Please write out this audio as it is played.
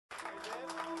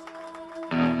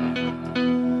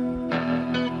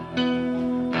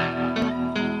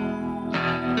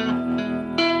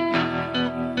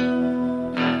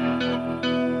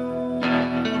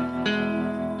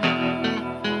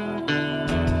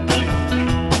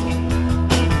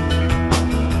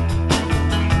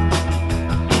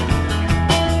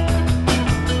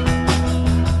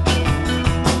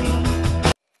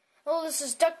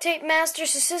Tape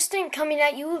Master's assistant coming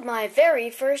at you with my very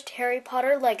first Harry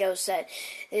Potter Lego set.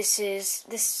 This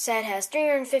set has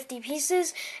 350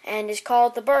 pieces and is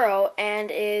called the Burrow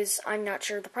and is, I'm not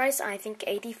sure the price, I think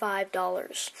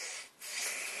 $85.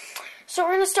 So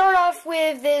we're going to start off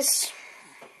with this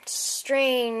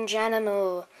strange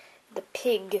animal, the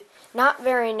pig. Not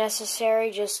very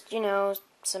necessary, just,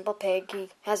 simple pig. He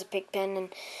has a pig pen,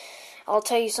 and I'll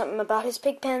tell you something about his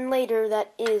pig pen later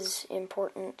that is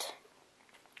important.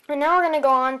 And now we're going to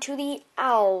go on to the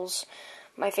owls.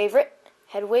 My favorite,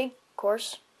 Hedwig, of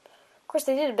course. Of course,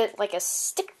 they did a bit like a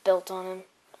stick built on him.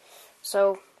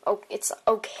 So, it's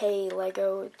okay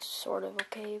Lego. It's sort of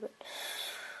okay, but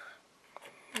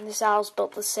this owl's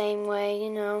built the same way,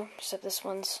 except this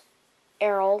one's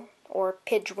Errol, or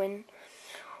Pidgewin.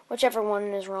 Whichever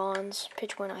one is Ron's.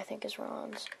 Pidgewin, I think, is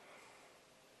Ron's.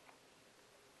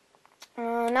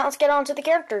 Now let's get on to the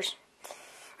characters.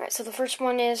 Alright, so the first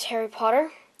one is Harry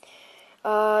Potter.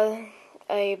 A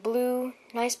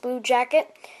nice blue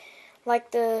jacket, like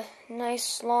the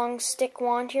nice long stick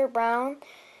wand here, brown,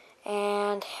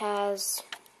 and has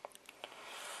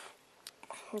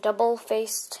double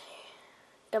face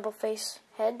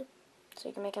head, so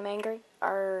you can make him angry.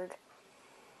 Arrgh.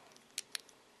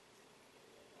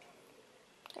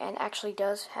 And actually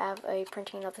does have a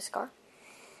printing of the scar.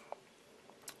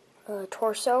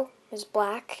 Torso is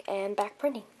black and back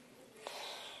printing.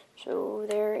 So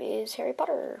there is Harry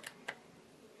Potter.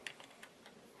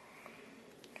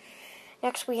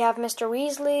 Next we have Mr.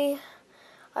 Weasley.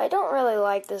 I don't really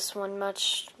like this one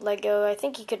much, Lego. I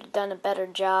think he could have done a better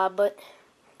job, but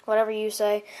whatever you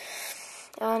say.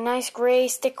 Nice gray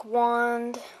stick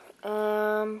wand.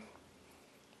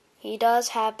 He does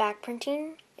have back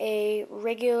printing, a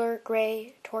regular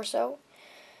gray torso,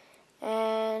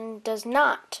 and does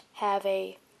not have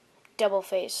a double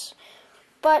face.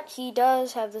 But he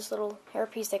does have this little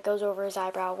hairpiece that goes over his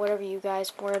eyebrow. Whatever you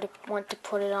guys want to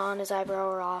put it on, his eyebrow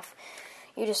or off,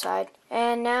 you decide.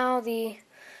 And now Ginny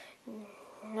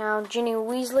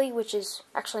Weasley, which is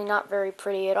actually not very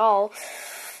pretty at all.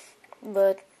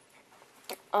 But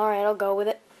alright, I'll go with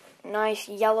it. Nice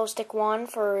yellow stick wand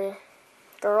for a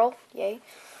girl, yay.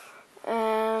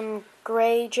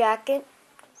 Gray jacket,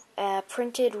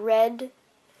 printed red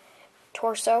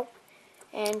torso,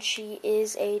 and she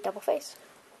is a double face.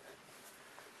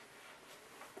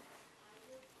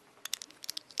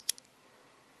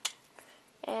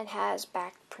 And has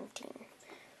back printing.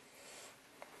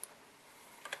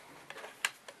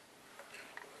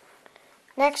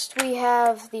 Next we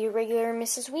have the regular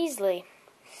Mrs. Weasley.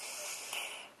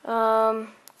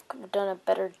 Could have done a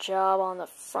better job on the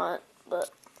front,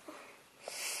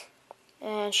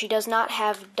 and she does not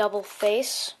have double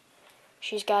face.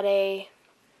 She's got her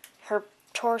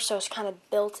torso is kind of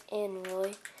built in,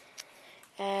 really,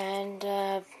 and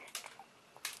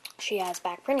she has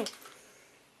back printing.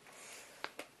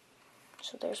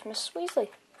 So there's Mrs. Weasley.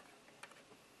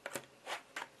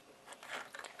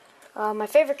 My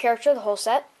favorite character, the whole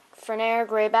set, Fenrir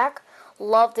Greyback.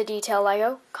 Love the detail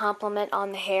Lego. Compliment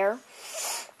on the hair.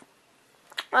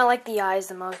 I like the eyes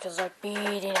the most because they're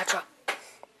beating at you.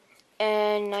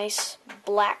 And nice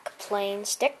black plain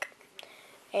stick.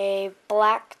 A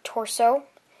black torso.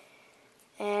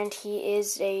 And he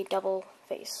is a double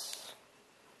face.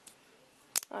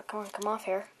 Oh, come on, come off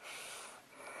here.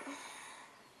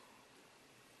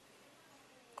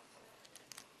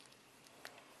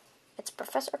 It's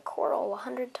Professor Quirrell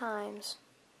 100 times.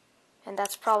 And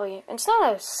that's probably, it's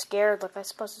not a scared look, I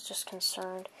suppose it's just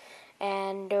concerned.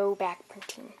 And no back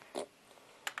printing.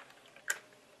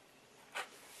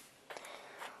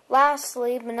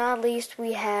 Lastly, but not least,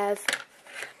 we have,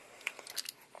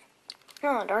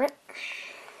 oh darn it,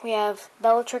 we have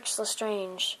Bellatrix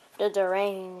Lestrange, the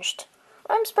Deranged.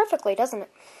 Rhymes perfectly, doesn't it?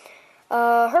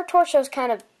 Her torso is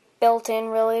kind of built in,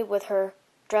 really, with her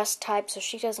dress type, so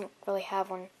she doesn't really have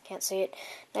one. Can't see it.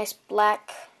 Nice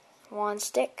black wand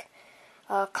stick.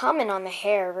 Comment on the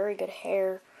hair, very good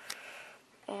hair,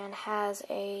 and has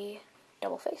a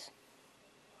double face.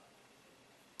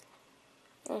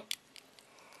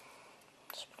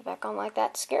 Just put it back on like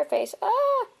that. Scare face.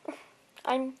 Ah!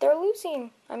 I'm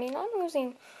losing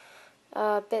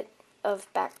a bit of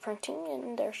back printing,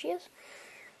 and there she is.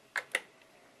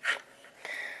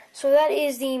 So that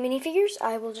is the minifigures.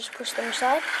 I will just push them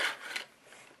aside.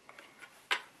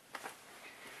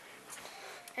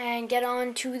 And get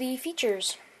on to the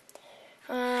features.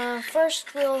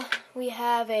 First we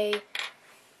have a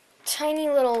tiny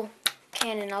little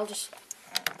cannon. I'll just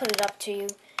put it up to you.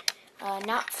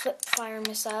 Not flip fire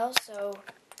missiles, so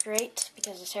great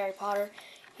because it's Harry Potter.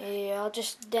 Yeah, I'll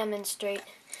just demonstrate.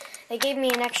 They gave me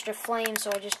an extra flame,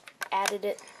 so I just added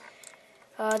it.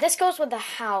 This goes with the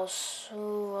house.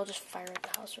 So I'll just fire at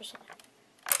the house or something.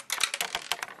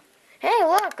 Hey,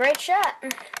 look, great shot.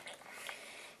 Hit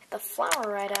the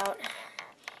flower right out.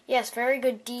 Yes, very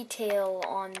good detail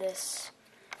on this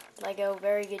Lego.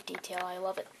 Very good detail. I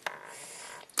love it.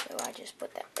 So I just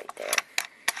put that right there.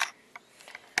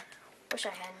 Wish I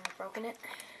hadn't broken it,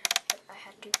 but I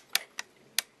had to.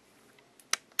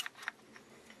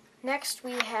 Next,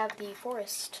 we have the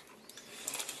forest.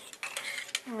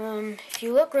 If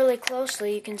you look really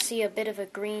closely, you can see a bit of a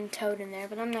green toad in there,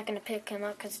 but I'm not going to pick him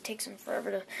up because it takes him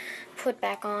forever to put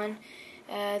back on.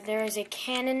 There is a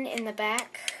cannon in the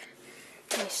back.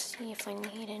 Let me see if I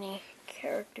need any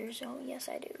characters. Oh, yes,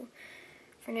 I do.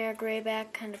 Vernier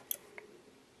Grayback, kind of.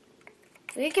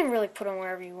 You can really put them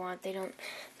wherever you want. They don't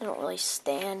really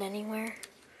stand anywhere.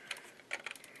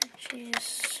 She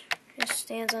just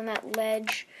stands on that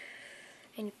ledge,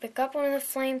 and you pick up one of the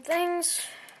flame things,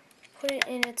 put it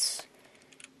in its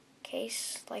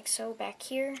case, like so, back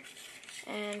here,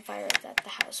 and fire it at the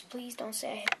house. Please don't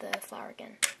say I hit the flower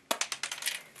again.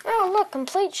 Oh, look,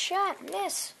 complete shot,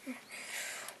 miss.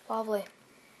 Lovely.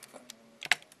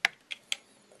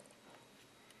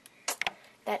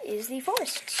 That is the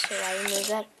forest, so I remove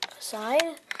that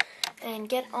aside and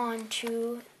get on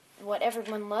to what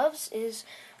everyone loves is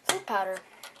food powder.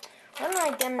 Why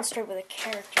don't I demonstrate with a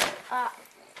character?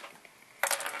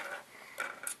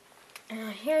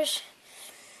 Here's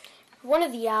one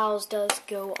of the owls does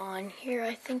go on here.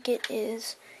 I think it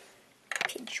is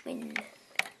Pidgewind.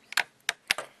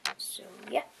 So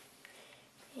yeah,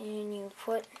 and you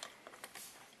put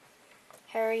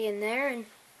Harry in there, and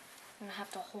I'm gonna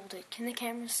have to hold it. Can the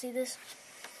camera see this?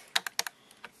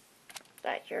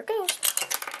 Right, here it goes.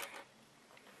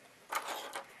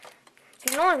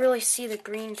 You can only really see the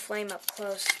green flame up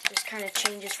close. It just kind of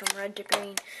changes from red to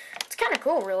green. It's kind of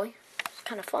cool, really. It's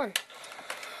kind of fun.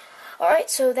 Alright,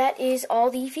 so that is all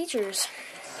the features.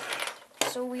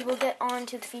 So we will get on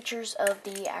to the features of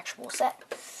the actual set.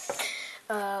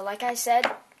 Like I said,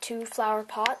 2 flower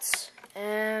pots.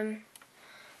 And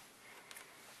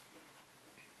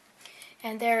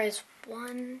there is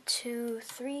 1, 2,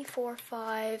 3, 4,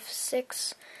 5,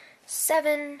 6,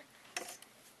 7,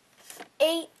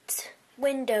 8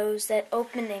 windows that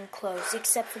open and close,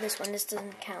 except for this one. This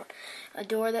doesn't count. A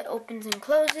door that opens and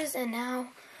closes, and now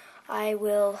I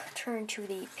will turn to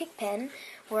the pig pen,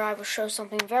 where I will show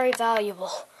something very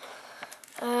valuable.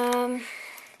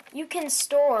 You can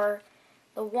store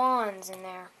the wands in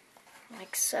there,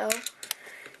 like so.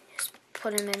 Just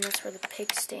put them in. That's where the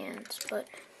pig stands, but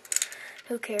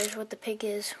who cares what the pig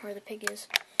is, where the pig is.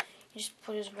 You just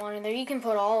put his wand in there. You can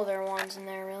put all of their wands in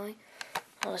there, really.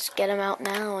 I'll just get them out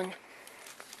now and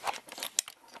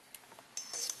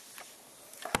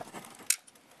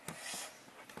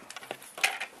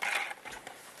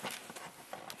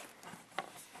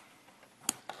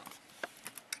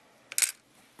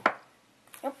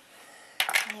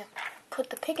put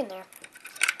the pig in there,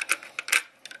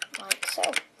 like so.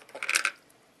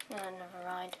 Never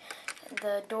mind.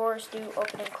 The doors do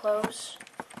open and close,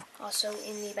 also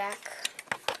in the back.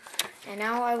 And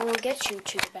now I will get you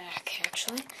to the back,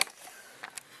 actually.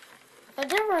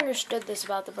 I've never understood this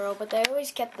about the Burrow, but they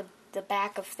always kept the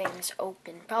back of things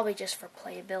open, probably just for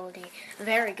playability.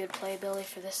 Very good playability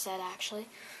for this set, actually.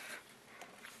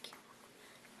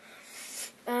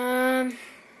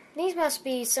 These must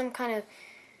be some kind of...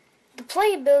 The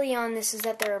playability on this is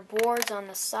that there are boards on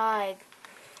the side.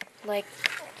 Like,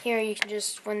 here you can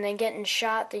just, when they get in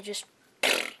shot, they just...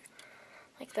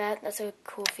 like that. That's a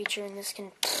cool feature, and this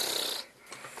can...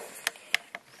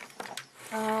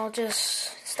 I'll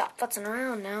just stop futzing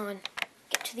around now and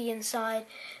get to the inside.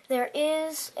 There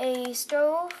is a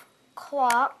stove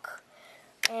clock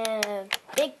and a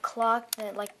big clock,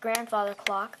 like grandfather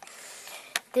clock.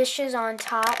 Dishes on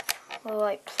top,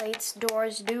 like plates.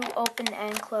 Doors do open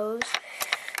and close.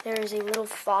 There is a little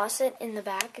faucet in the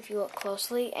back if you look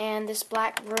closely, and this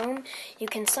black broom you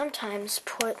can sometimes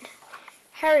put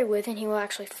Harry with, and he will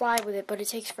actually fly with it, but it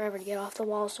takes forever to get off the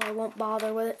wall, so I won't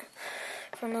bother with it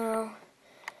for now.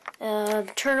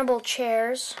 Turnable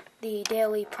chairs, the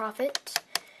Daily Prophet,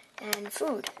 and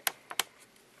food.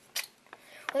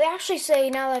 Well, they actually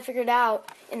say, now that I figured out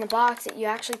in the box, that you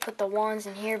actually put the wands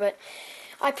in here, but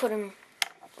I put them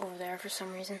over there for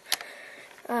some reason.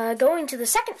 Going to the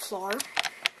second floor,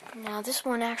 now this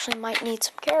one actually might need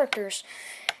some characters.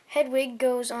 Hedwig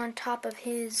goes on top of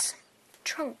his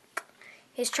trunk.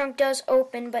 His trunk does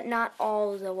open, but not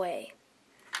all the way.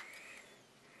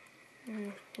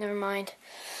 Never mind.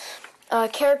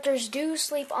 Characters do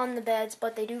sleep on the beds,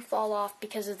 but they do fall off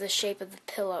because of the shape of the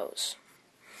pillows.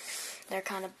 They're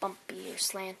kind of bumpy or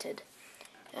slanted.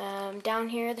 Down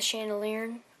here, the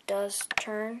chandelier does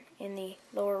turn in the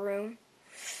lower room.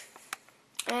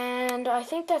 And I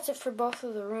think that's it for both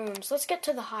of the rooms. Let's get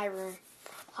to the high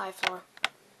floor.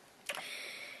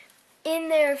 In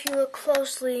there, if you look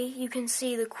closely, you can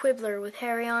see the Quibbler with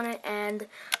Harry on it, and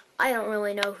I don't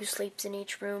really know who sleeps in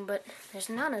each room, but there's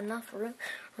not enough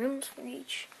rooms for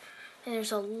each. And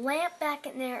there's a lamp back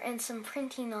in there and some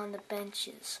printing on the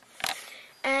benches.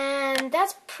 And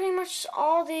that's pretty much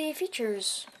all the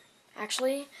features,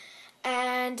 actually.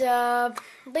 And,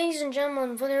 ladies and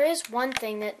gentlemen, well, there is one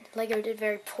thing that LEGO did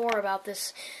very poor about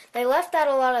this. They left out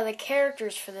a lot of the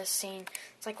characters for this scene.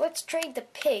 It's like, let's trade the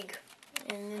pig,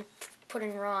 and then put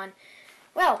in Ron.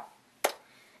 Well,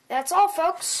 that's all,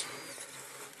 folks.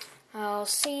 I'll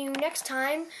see you next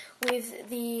time with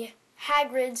the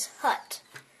Hagrid's hut.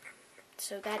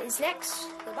 So that is next.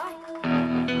 Goodbye.